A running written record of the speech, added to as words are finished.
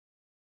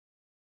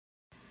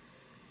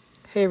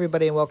Hey,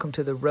 everybody, and welcome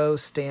to the Row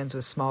Stands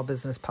with Small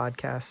Business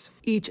podcast.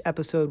 Each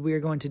episode, we are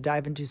going to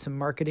dive into some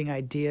marketing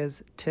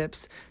ideas,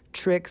 tips,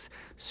 tricks,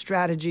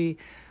 strategy,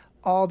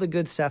 all the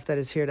good stuff that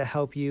is here to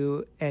help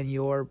you and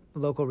your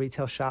local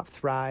retail shop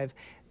thrive.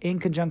 In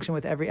conjunction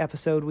with every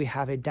episode, we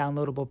have a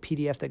downloadable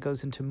PDF that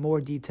goes into more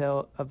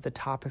detail of the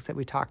topics that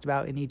we talked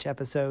about in each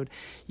episode.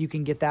 You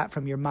can get that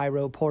from your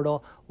MyRow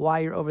portal.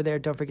 While you're over there,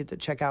 don't forget to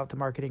check out the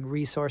marketing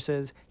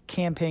resources,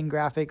 campaign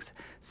graphics,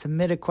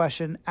 submit a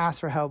question,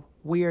 ask for help.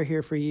 We are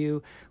here for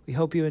you. We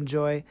hope you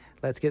enjoy.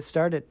 Let's get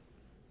started.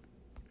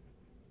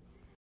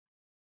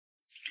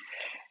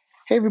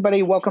 Hey,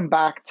 everybody. Welcome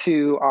back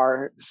to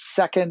our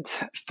second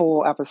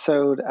full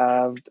episode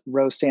of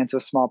Row Stands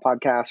with Small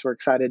podcast. We're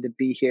excited to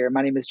be here.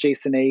 My name is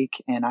Jason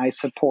Ake, and I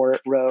support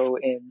Row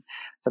in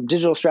some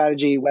digital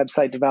strategy,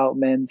 website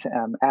development,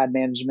 ad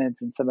management,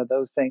 and some of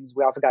those things.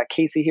 We also got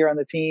Casey here on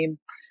the team.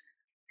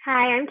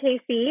 Hi, I'm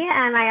Casey.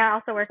 I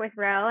also work with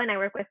Row, and I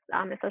work with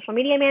the social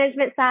media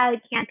management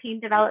side, campaign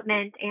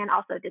development, and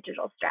also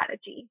digital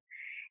strategy.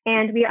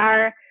 And we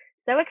are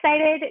so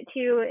excited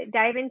to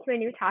dive into a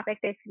new topic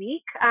this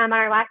week. On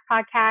our last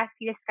podcast,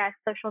 we discussed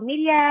social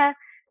media,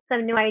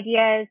 some new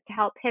ideas to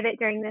help pivot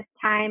during this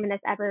time in this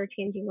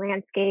ever-changing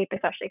landscape,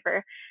 especially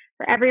for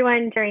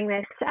everyone during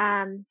this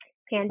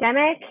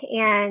pandemic.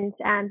 And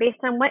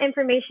based on what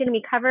information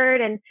we covered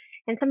and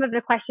some of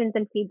the questions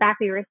and feedback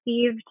we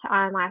received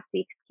on last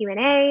week's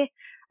Q&A,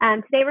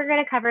 today we're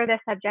going to cover the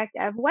subject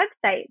of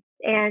websites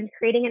and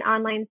creating an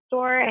online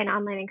store and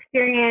online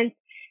experience,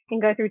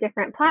 and go through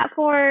different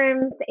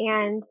platforms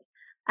and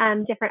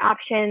different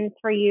options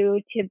for you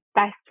to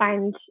best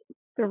find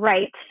the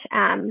right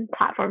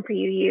platform for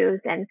you to use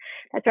and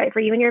that's right for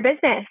you and your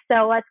business.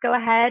 So let's go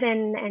ahead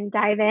and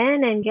dive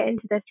in and get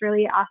into this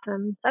really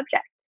awesome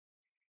subject.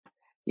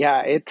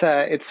 Yeah,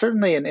 it's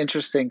certainly an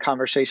interesting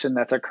conversation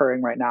that's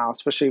occurring right now,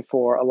 especially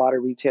for a lot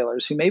of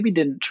retailers who maybe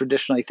didn't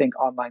traditionally think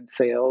online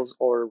sales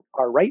or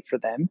are right for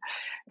them.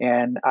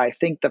 And I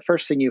think the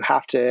first thing you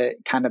have to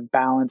kind of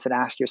balance and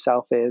ask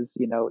yourself is,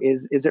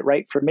 is it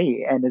right for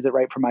me? And is it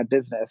right for my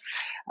business?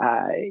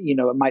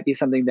 It might be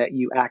something that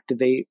you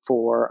activate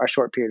for a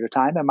short period of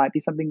time. It might be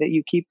something that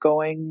you keep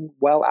going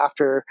well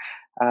after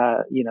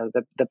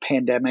the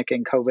pandemic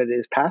and COVID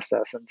is past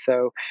us. And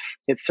so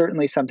it's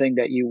certainly something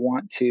that you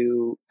want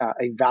to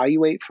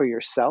evaluate for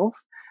yourself.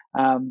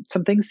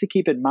 Some things to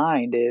keep in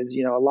mind is,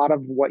 a lot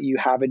of what you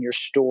have in your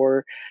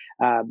store,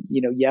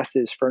 yes,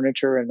 is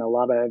furniture and a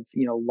lot of,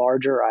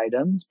 larger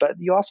items, but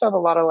you also have a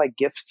lot of like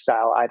gift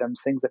style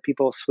items, things that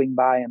people swing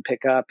by and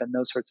pick up and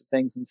those sorts of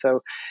things. And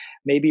so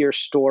maybe your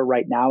store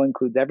right now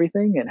includes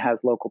everything and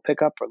has local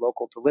pickup or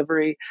local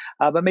delivery,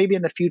 but maybe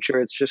in the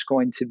future it's just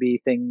going to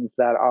be things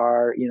that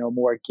are,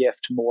 more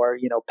gift, more,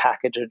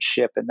 package and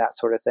ship and that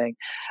sort of thing.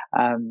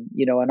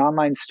 An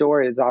online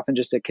store is often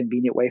just a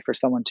convenient way for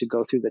someone to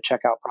go through the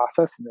checkout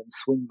process and then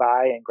swing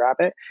by and grab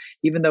it.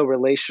 Even though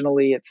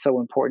relationally it's so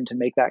important to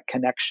make that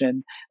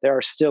connection, there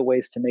are still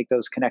ways to make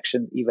those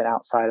connections even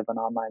outside of an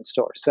online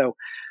store. So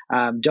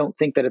don't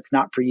think that it's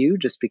not for you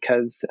just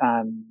because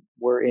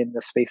we're in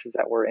the spaces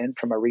that we're in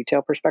from a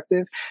retail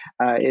perspective.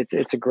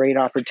 It's a great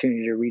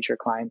opportunity to reach your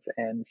clients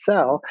and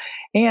sell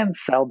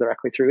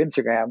directly through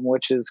Instagram,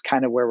 which is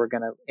kind of where we're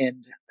going to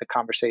end the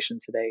conversation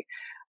today.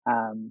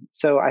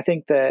 So I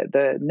think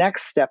the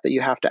next step that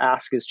you have to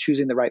ask is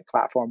choosing the right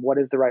platform. What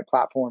is the right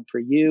platform for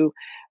you?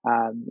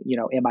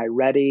 Am I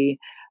ready?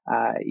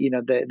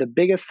 The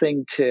biggest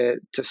thing to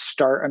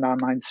start an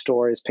online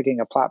store is picking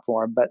a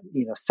platform, but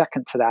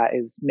second to that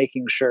is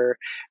making sure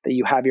that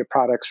you have your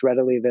products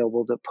readily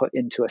available to put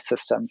into a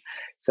system.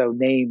 So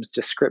names,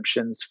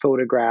 descriptions,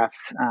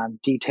 photographs,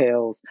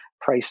 details,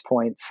 price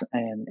points,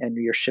 and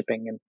your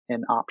shipping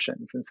and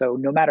options. And so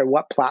no matter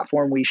what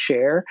platform we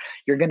share,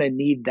 you're going to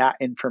need that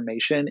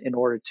information in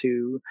order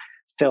to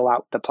fill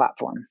out the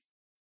platform.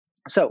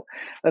 So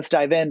let's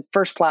dive in.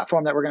 First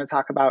platform that we're going to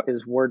talk about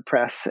is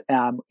WordPress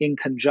in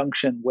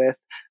conjunction with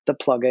the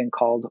plugin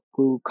called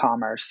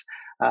WooCommerce.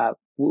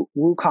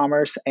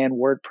 WooCommerce and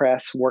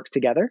WordPress work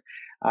together.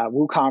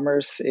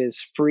 WooCommerce is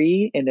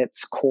free in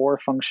its core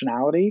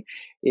functionality.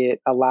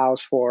 It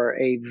allows for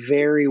a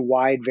very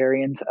wide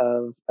variant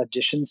of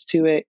additions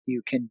to it.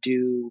 You can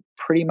do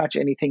pretty much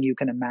anything you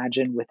can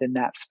imagine within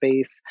that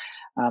space.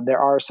 There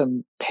are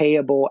some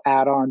payable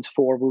add-ons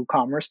for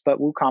WooCommerce, but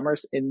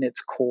WooCommerce in its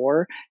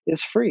core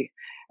is free.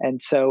 And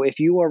so if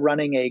you are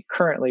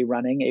currently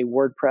running a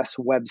WordPress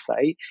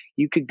website,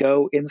 you could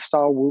go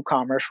install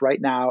WooCommerce right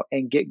now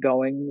and get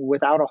going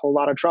without a whole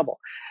lot of trouble.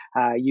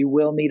 You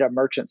will need a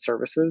merchant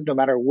services, no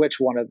matter which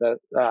one of the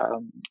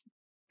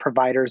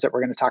providers that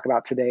we're going to talk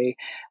about today.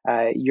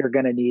 You're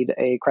going to need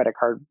a credit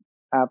card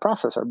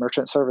processor,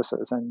 merchant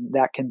services, and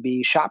that can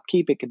be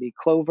Shopkeep, it can be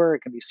Clover,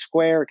 it can be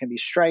Square, it can be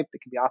Stripe,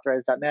 it can be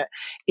Authorize.net.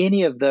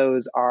 Any of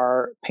those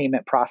are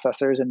payment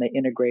processors, and they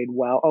integrate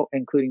well,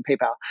 including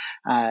PayPal,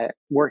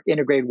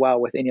 integrate well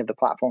with any of the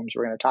platforms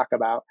we're going to talk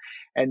about.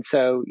 And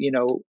so,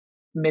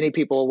 many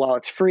people, while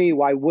it's free,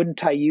 why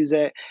wouldn't I use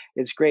it?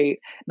 It's great.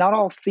 Not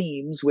all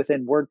themes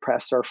within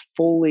WordPress are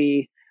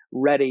fully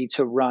ready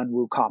to run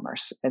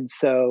WooCommerce. And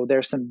so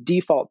there's some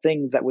default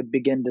things that would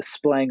begin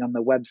displaying on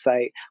the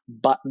website,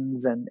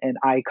 buttons and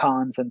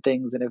icons and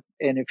things. And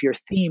if your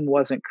theme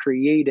wasn't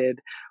created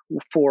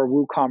for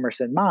WooCommerce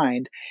in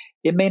mind,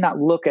 it may not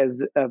look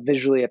as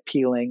visually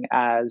appealing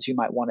as you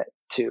might want it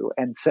to.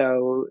 And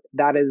so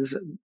that is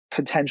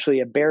potentially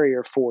a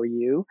barrier for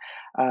you.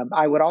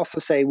 I would also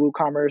say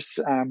WooCommerce,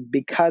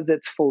 because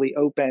it's fully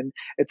open,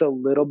 it's a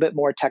little bit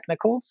more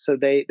technical. So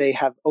they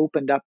have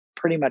opened up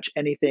pretty much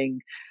anything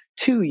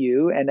to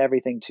you and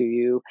everything to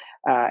you.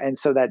 And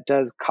so that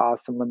does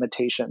cause some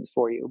limitations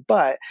for you.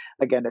 But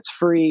again, it's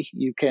free.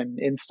 You can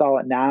install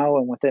it now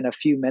and within a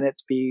few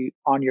minutes be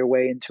on your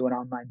way into an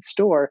online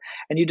store,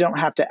 and you don't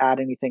have to add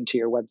anything to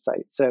your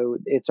website. So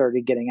it's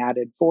already getting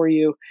added for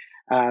you.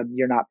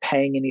 You're not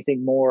paying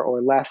anything more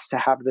or less to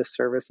have this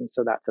service, and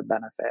so that's a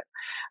benefit.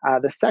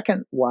 The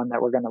second one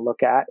that we're going to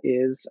look at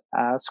is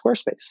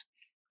Squarespace.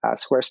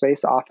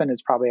 Squarespace often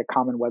is probably a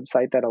common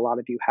website that a lot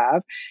of you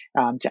have.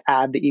 To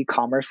add the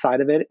e-commerce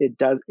side of it, it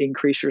does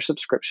increase your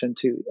subscription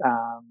to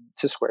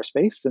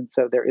Squarespace, and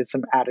so there is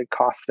some added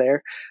cost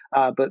there.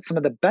 But some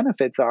of the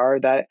benefits are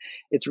that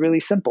it's really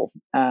simple.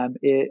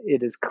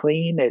 It is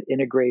clean. It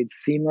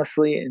integrates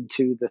seamlessly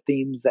into the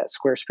themes that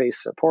Squarespace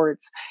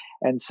supports,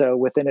 and so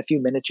within a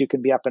few minutes you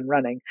can be up and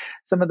running.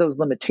 Some of those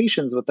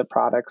limitations with the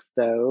products,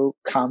 though,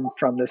 come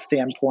from the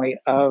standpoint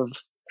of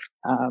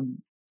um,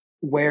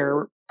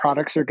 where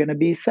products are going to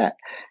be set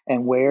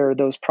and where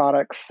those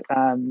products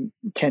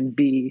can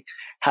be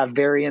have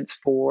variants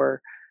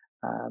for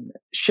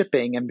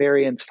shipping and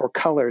variants for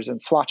colors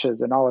and swatches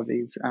and all of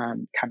these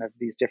kind of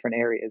these different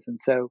areas. And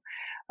so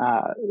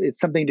it's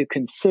something to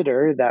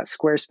consider that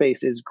Squarespace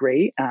is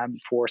great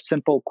for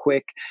simple,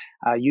 quick,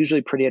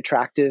 usually pretty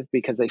attractive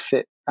because they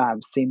fit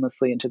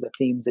seamlessly into the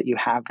themes that you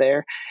have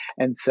there.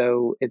 And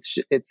so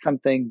it's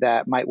something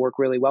that might work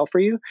really well for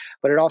you,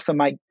 but it also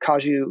might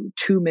cause you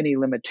too many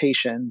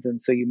limitations. And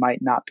so you might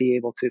not be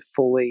able to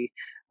fully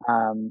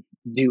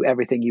do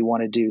everything you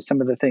want to do.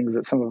 Some of the things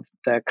that some of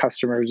the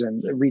customers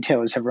and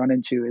retailers have run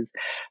into is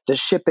the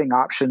shipping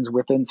options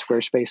within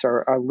Squarespace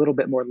are a little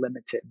bit more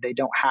limited. They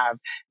don't have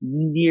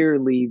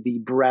nearly the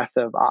breadth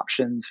of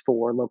options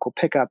for local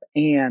pickup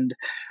and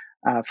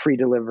free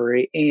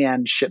delivery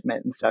and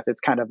shipment and stuff. It's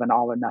kind of an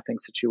all or nothing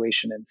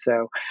situation. And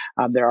so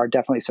there are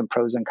definitely some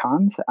pros and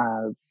cons,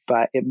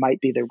 but it might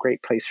be the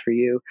great place for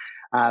you.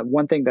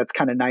 One thing that's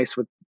kind of nice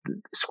with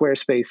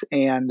Squarespace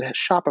and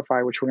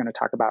Shopify, which we're going to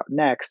talk about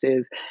next,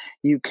 is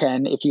you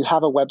can, if you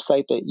have a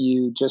website that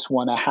you just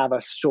want to have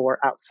a store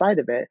outside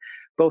of it,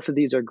 both of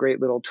these are great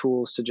little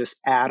tools to just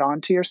add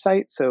onto your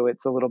site. So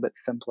it's a little bit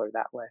simpler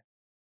that way.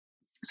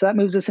 So that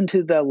moves us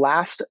into the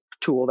last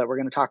tool that we're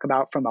going to talk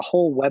about from a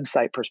whole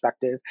website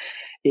perspective,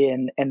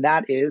 and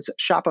that is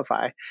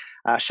Shopify.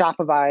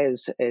 Shopify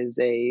is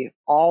a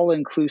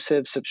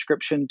all-inclusive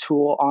subscription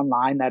tool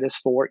online that is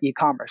for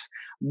e-commerce.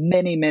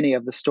 Many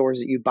of the stores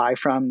that you buy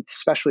from,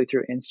 especially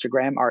through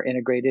Instagram, are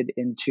integrated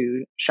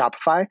into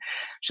Shopify.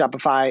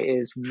 Shopify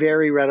is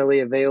very readily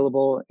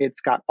available.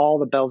 It's got all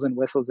the bells and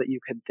whistles that you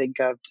could think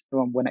of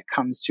when it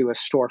comes to a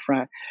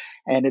storefront,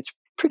 and it's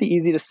pretty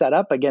easy to set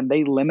up. Again,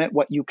 they limit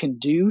what you can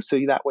do so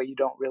that way you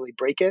don't really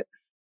break it.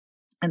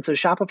 And so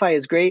Shopify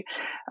is great.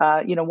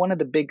 One of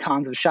the big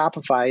cons of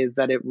Shopify is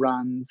that it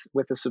runs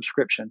with a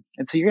subscription.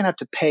 And so you're going to have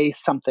to pay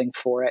something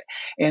for it.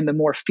 And the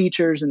more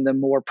features and the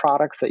more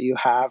products that you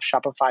have,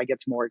 Shopify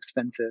gets more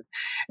expensive.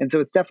 And so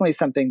it's definitely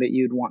something that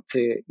you'd want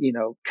to,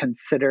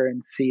 consider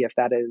and see if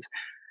that is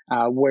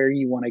where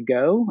you want to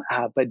go.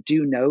 But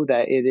do know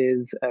that it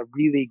is a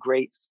really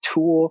great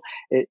tool.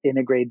 It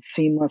integrates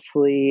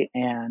seamlessly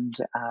and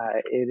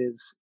it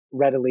is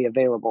readily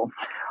available.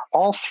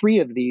 All three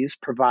of these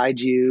provide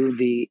you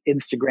the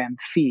Instagram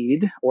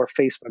feed or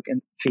Facebook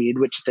feed,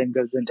 which then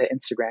goes into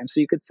Instagram. So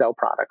you could sell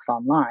products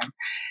online.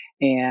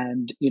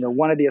 And,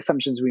 one of the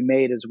assumptions we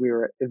made as we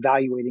were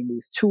evaluating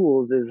these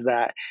tools is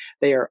that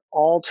they are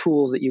all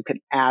tools that you can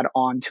add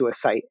on to a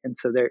site. And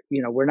so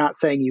we're not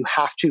saying you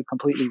have to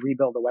completely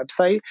rebuild a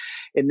website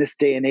in this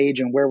day and age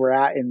and where we're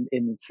at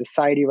in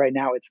society right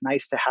now. It's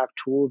nice to have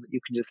tools that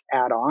you can just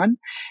add on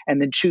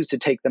and then choose to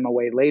take them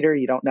away later.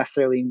 You don't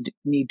necessarily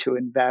need to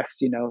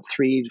invest,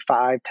 $3,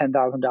 $5,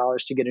 $10,000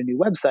 to get a new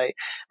website.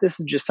 This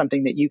is just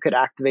something that you could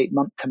activate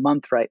month to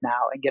month right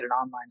now and get an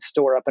online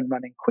store up and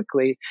running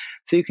quickly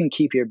so you can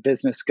keep your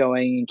business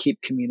going and keep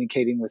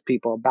communicating with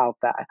people about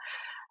that.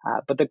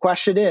 But the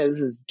question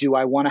is do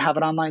I want to have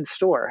an online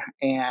store?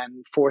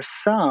 And for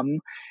some,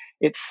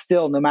 it's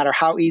still, no matter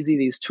how easy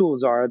these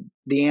tools are,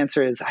 the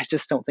answer is, I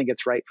just don't think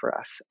it's right for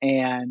us.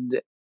 And,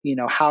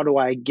 how do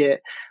I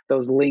get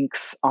those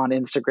links on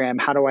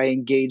Instagram? How do I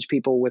engage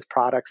people with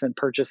products and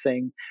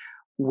purchasing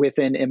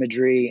within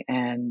imagery?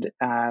 And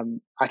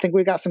I think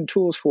we've got some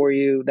tools for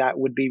you that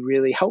would be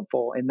really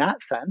helpful in that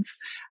sense.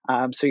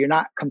 So you're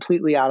not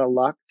completely out of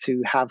luck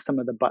to have some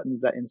of the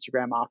buttons that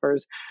Instagram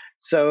offers.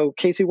 So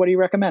Casey, what do you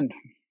recommend?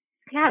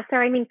 Yeah, so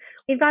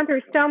we've gone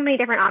through so many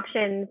different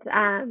options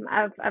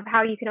of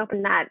how you can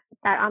open that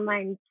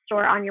online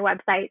store on your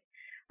website.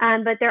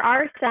 But there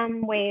are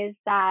some ways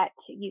that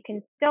you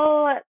can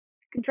still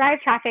drive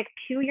traffic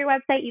to your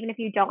website, even if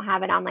you don't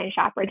have an online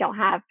shop or don't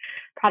have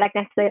product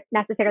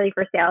necessarily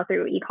for sale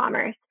through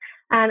e-commerce.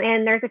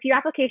 And there's a few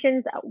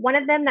applications. One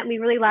of them that we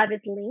really love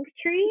is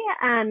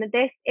Linktree.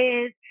 This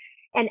is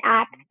an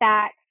app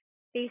that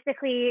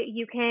basically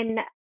you can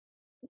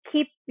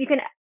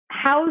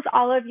house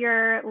all of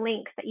your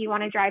links that you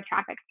want to drive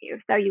traffic to.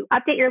 So you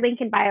update your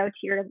link in bio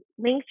to your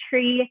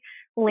Linktree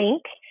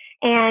link,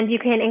 and you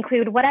can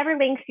include whatever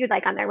links you'd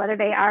like on there, whether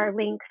they are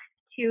links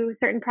to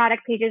certain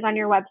product pages on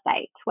your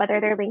website,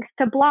 whether they're links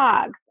to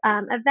blogs,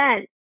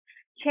 events,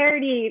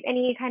 charity,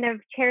 any kind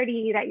of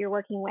charity that you're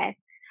working with.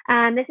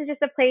 This is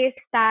just a place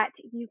that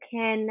you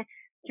can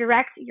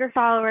direct your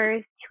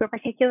followers to a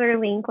particular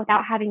link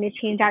without having to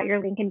change out your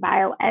link in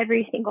bio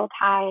every single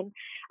time.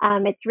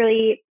 It's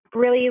really,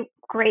 really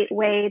great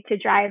way to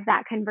drive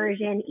that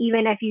conversion,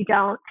 even if you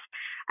don't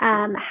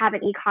have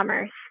an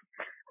e-commerce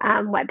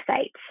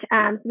website.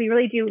 We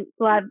really do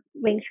love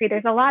Linktree.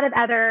 There's a lot of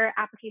other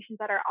applications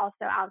that are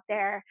also out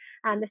there.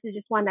 This is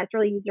just one that's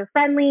really user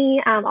friendly,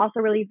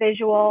 also really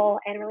visual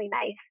and really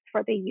nice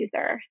for the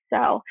user.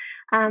 So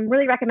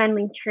really recommend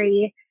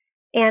Linktree.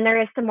 And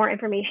there is some more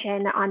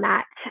information on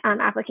that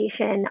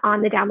application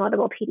on the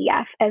downloadable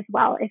PDF as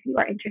well, if you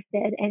are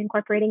interested in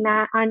incorporating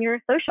that on your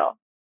social.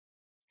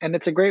 And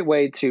it's a great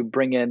way to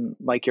bring in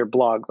like your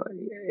blog.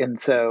 And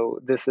so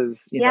this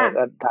is,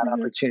 that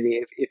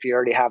opportunity. If you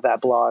already have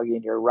that blog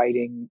and you're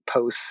writing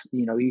posts,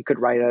 you could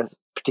write a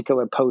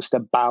particular post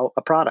about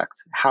a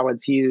product, how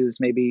it's used,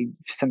 maybe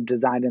some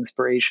design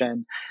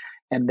inspiration,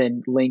 and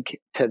then link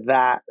to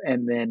that,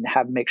 and then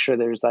make sure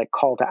there's like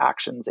call to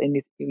actions.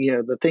 And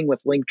the thing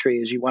with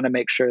Linktree is you want to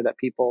make sure that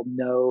people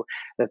know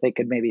that they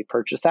could maybe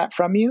purchase that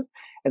from you.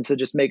 And so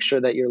just make sure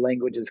that your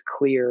language is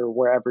clear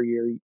wherever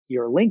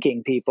you're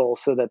linking people,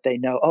 so that they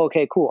know, oh,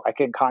 okay, cool, I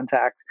can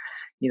contact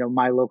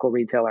my local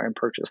retailer and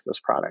purchase this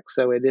product.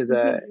 So it is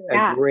a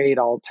great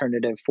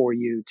alternative for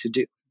you to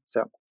do.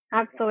 So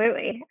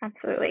absolutely,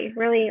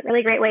 really,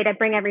 really great way to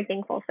bring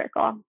everything full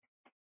circle.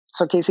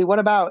 So Casey, what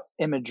about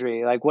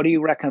imagery? Like, what do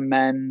you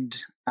recommend?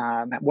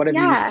 What have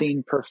you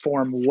seen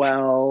perform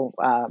well?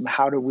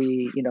 How do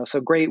we,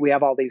 so great, we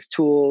have all these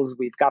tools,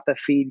 we've got the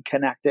feed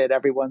connected,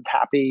 everyone's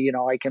happy,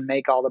 I can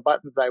make all the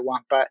buttons I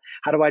want, but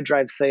how do I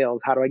drive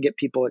sales? How do I get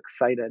people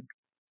excited?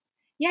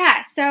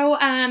 Yeah. So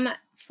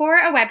for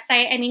a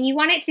website, I mean, you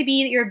want it to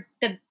be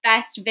the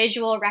best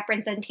visual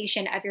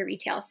representation of your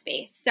retail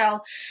space.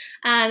 So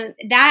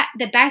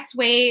the best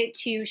way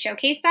to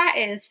showcase that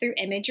is through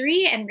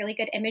imagery, and really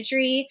good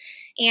imagery.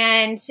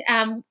 And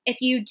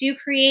if you do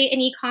create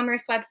an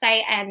e-commerce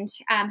website and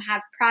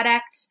have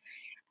product,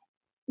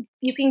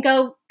 you can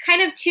go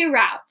kind of two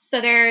routes.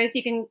 So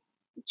you can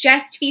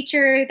just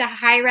feature the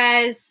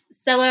high-res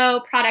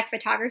Zillow product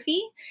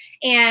photography,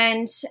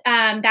 and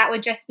that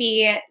would just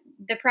be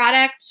the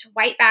product,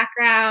 white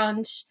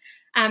background,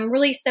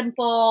 really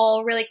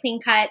simple, really clean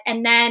cut.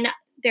 And then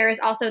there's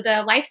also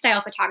the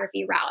lifestyle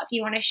photography route. If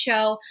you want to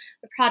show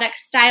the product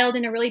styled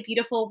in a really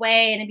beautiful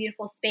way in a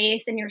beautiful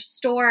space in your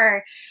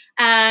store.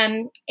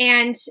 We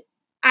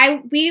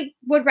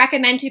would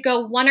recommend to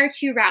go one or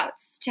two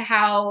routes to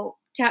how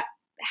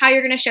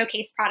you're going to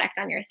showcase product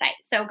on your site.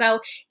 So go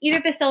either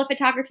the still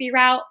photography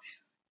route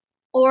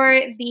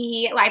or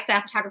the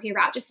lifestyle photography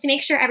route, just to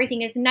make sure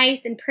everything is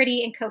nice and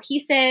pretty and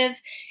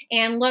cohesive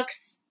and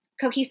looks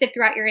cohesive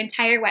throughout your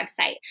entire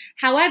website.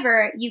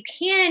 However, you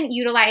can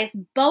utilize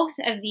both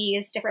of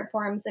these different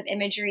forms of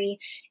imagery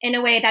in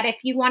a way that if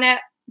you want to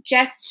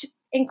just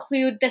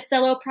include the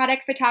Zillow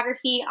product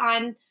photography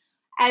on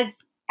as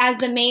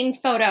the main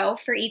photo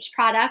for each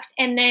product,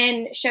 and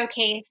then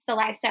showcase the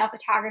lifestyle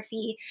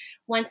photography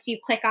once you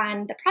click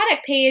on the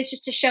product page,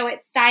 just to show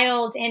it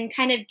styled and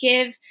kind of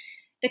give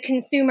the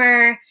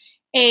consumer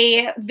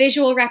a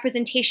visual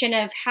representation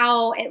of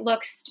how it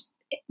looks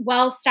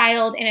well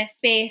styled in a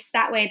space.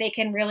 That way they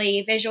can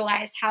really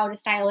visualize how to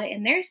style it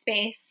in their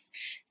space.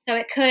 So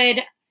it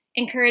could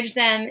encourage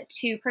them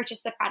to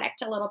purchase the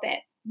product a little bit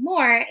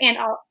more. And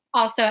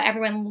also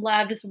everyone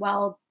loves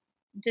well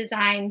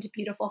designed,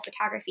 beautiful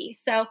photography.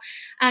 So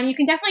you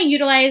can definitely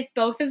utilize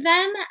both of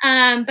them.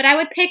 But I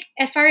would pick,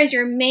 as far as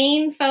your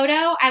main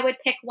photo, I would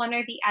pick one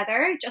or the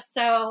other, just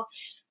so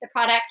the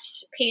product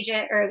page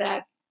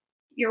or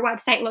your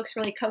website looks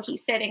really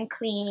cohesive and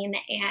clean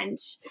and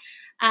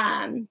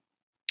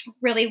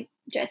really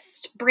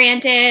just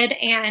branded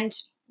and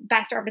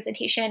best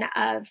representation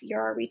of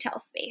your retail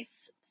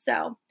space.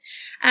 So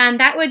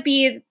that would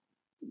be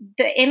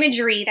the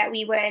imagery that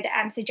we would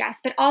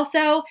suggest. But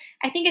also,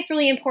 I think it's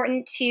really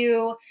important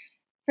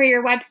for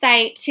your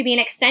website to be an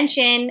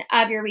extension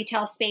of your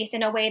retail space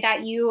in a way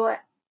that you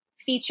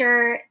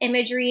feature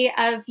imagery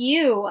of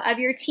you, of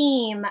your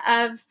team,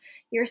 of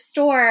your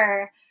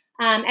store,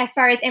 as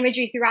far as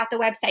imagery throughout the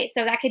website.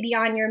 So that could be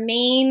on your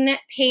main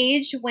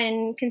page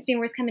when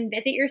consumers come and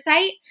visit your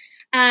site.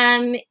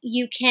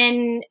 You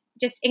can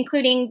just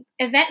including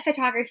event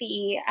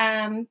photography,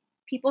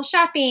 people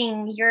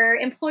shopping, your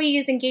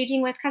employees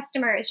engaging with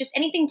customers, just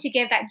anything to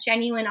give that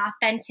genuine,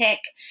 authentic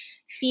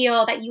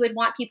feel that you would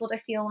want people to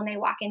feel when they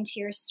walk into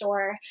your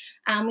store.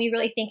 We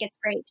really think it's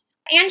great.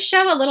 And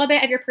show a little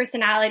bit of your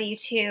personality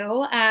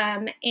too,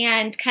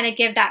 and kind of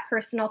give that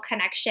personal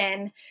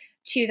connection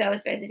to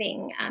those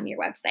visiting your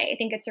website. I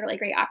think it's a really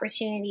great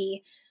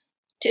opportunity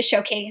to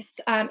showcase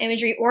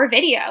imagery or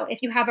video.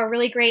 If you have a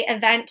really great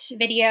event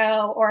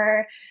video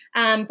or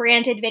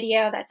branded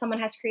video that someone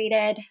has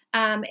created,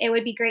 it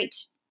would be great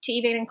to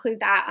even include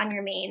that on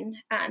your main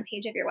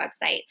page of your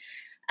website.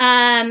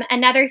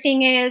 Another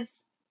thing is,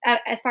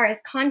 as far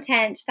as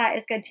content that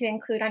is good to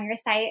include on your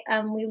site,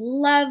 we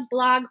love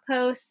blog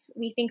posts.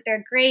 We think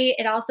they're great.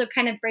 It also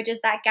kind of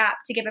bridges that gap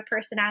to give a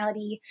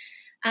personality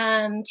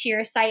to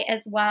your site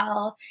as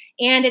well.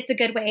 And it's a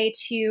good way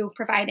to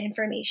provide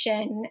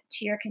information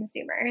to your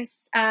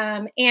consumers,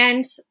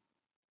 and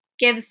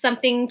gives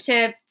something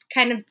to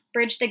kind of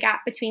bridge the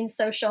gap between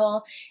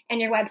social and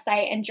your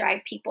website and drive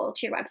people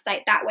to your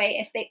website that way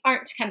if they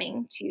aren't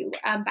coming to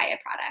buy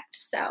a product.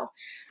 So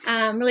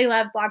really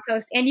love blog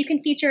posts. And you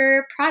can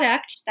feature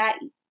product that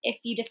if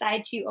you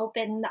decide to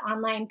open the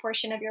online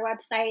portion of your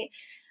website,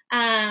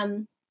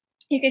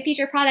 you can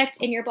feature product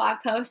in your blog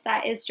post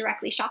that is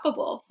directly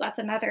shoppable. So that's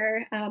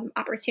another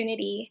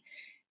opportunity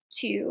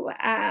to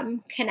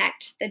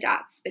connect the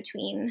dots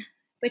between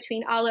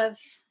all of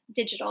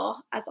digital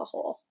as a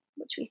whole,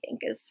 which we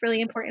think is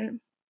really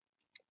important.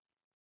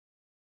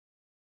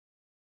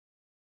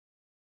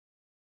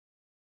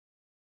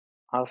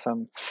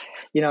 Awesome.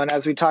 And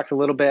as we talked a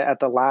little bit at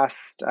the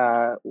last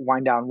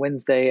Wind Down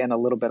Wednesday and a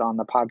little bit on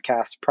the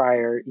podcast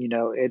prior,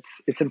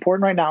 it's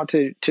important right now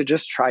to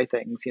just try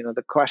things.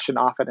 The question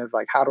often is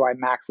like, how do I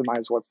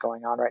maximize what's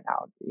going on right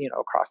now,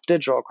 across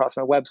digital, across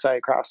my website,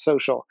 across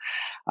social?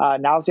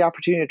 Now's the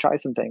opportunity to try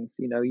some things.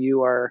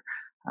 You are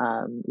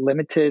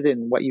limited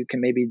in what you can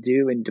maybe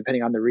do, and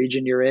depending on the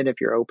region you're in, if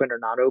you're open or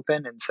not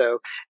open. And so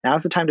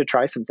now's the time to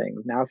try some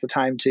things. Now's the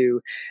time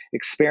to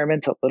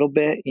experiment a little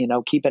bit.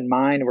 Keep in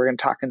mind, we're going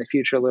to talk in the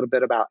future a little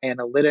bit about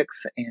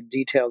analytics and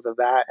details of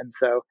that. And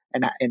so,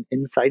 and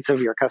insights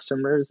of your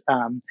customers,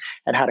 and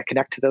how to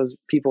connect to those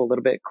people a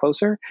little bit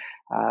closer.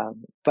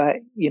 But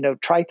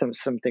try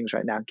some things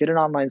right now. Get an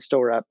online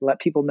store up. Let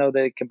people know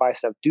they can buy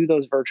stuff. Do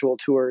those virtual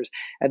tours,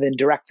 and then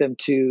direct them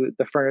to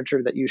the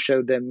furniture that you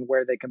showed them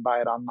where they can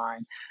buy it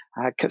online.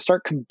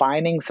 Start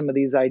combining some of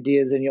these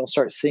ideas, and you'll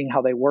start seeing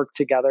how they work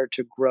together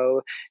to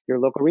grow your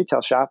local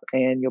retail shop,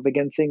 and you'll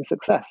begin seeing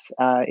success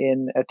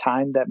in a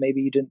time that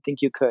maybe you didn't think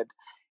you could.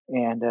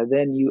 And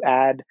then you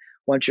add,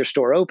 once your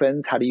store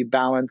opens, how do you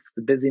balance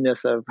the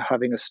busyness of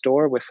having a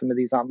store with some of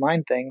these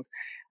online things?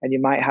 And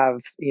you might have,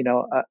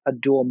 a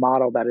dual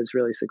model that is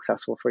really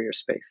successful for your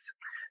space.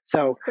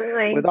 So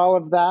Absolutely. With all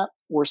of that,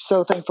 we're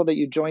so thankful that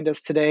you joined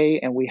us today,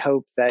 and we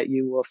hope that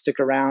you will stick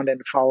around and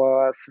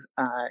follow us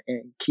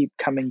and keep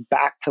coming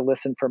back to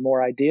listen for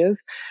more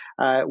ideas.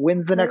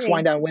 When's the next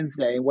Wind Down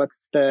Wednesday?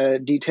 What's the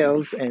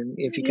details? And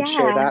if you could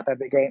share that, that'd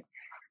be great.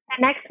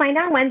 The next Wind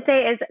Down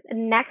Wednesday is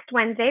next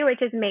Wednesday,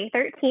 which is May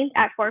 13th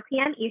at 4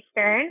 p.m.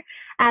 Eastern.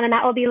 And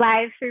that will be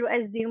live through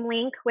a Zoom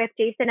link with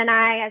Jason and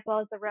I, as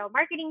well as the Row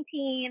marketing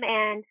team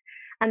and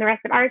the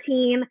rest of our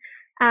team.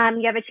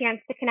 You have a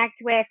chance to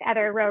connect with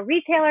other Row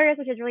retailers,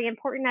 which is really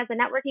important as a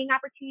networking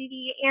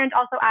opportunity, and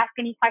also ask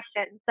any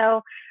questions.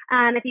 So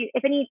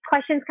if any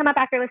questions come up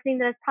after listening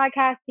to this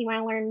podcast, you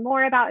want to learn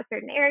more about a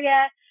certain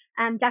area,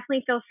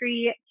 definitely feel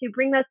free to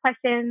bring those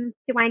questions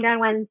to Wind Down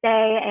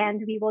Wednesday,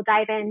 and we will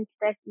dive into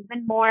this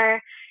even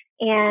more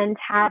and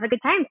have a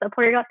good time. So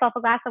pour yourself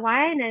a glass of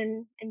wine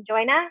and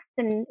join us,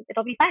 and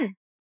it'll be fun.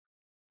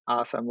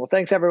 Awesome. Well,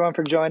 thanks everyone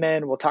for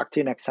joining. We'll talk to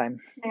you next time.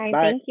 All right.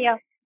 Bye. Thank you.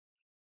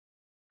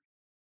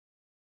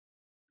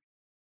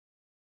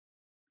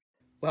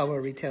 Well,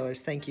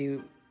 retailers, thank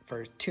you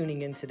for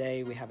tuning in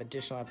today. We have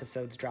additional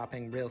episodes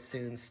dropping real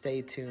soon.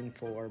 Stay tuned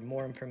for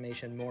more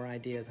information, more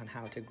ideas on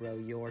how to grow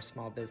your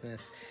small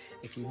business.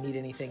 If you need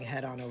anything,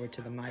 head on over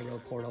to the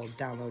MyRow portal,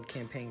 download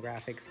campaign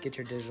graphics, get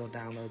your digital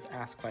downloads,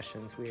 ask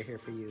questions. We are here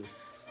for you.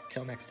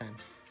 Till next time.